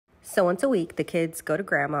So once a week, the kids go to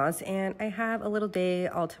grandma's and I have a little day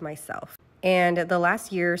all to myself. And the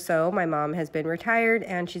last year or so, my mom has been retired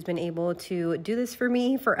and she's been able to do this for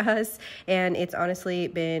me, for us. And it's honestly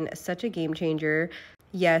been such a game changer.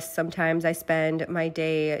 Yes, sometimes I spend my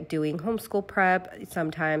day doing homeschool prep.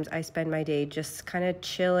 Sometimes I spend my day just kind of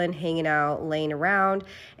chilling, hanging out, laying around.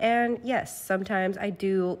 And yes, sometimes I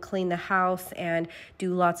do clean the house and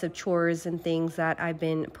do lots of chores and things that I've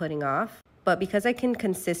been putting off. But because I can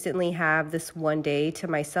consistently have this one day to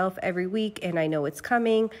myself every week and I know it's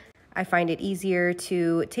coming, I find it easier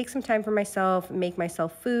to take some time for myself, make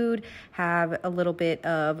myself food, have a little bit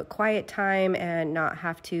of quiet time, and not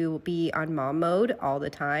have to be on mom mode all the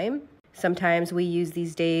time. Sometimes we use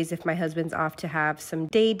these days, if my husband's off, to have some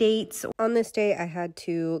day dates. On this day, I had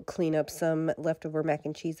to clean up some leftover mac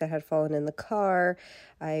and cheese that had fallen in the car.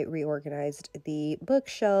 I reorganized the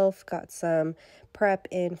bookshelf, got some prep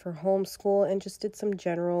in for homeschool, and just did some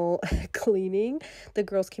general cleaning. The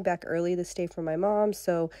girls came back early this day from my mom,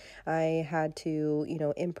 so I had to,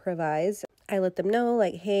 improvise. I let them know,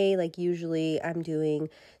 hey, usually I'm doing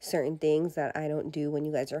certain things that I don't do when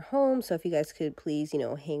you guys are home. So if you guys could please,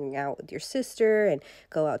 hang out with your sister and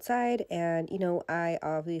go outside. And, I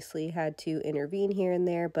obviously had to intervene here and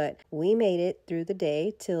there, but we made it through the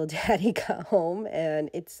day till Daddy got home. And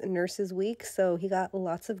it's Nurses Week, so he got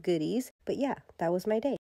lots of goodies. But yeah, that was my day.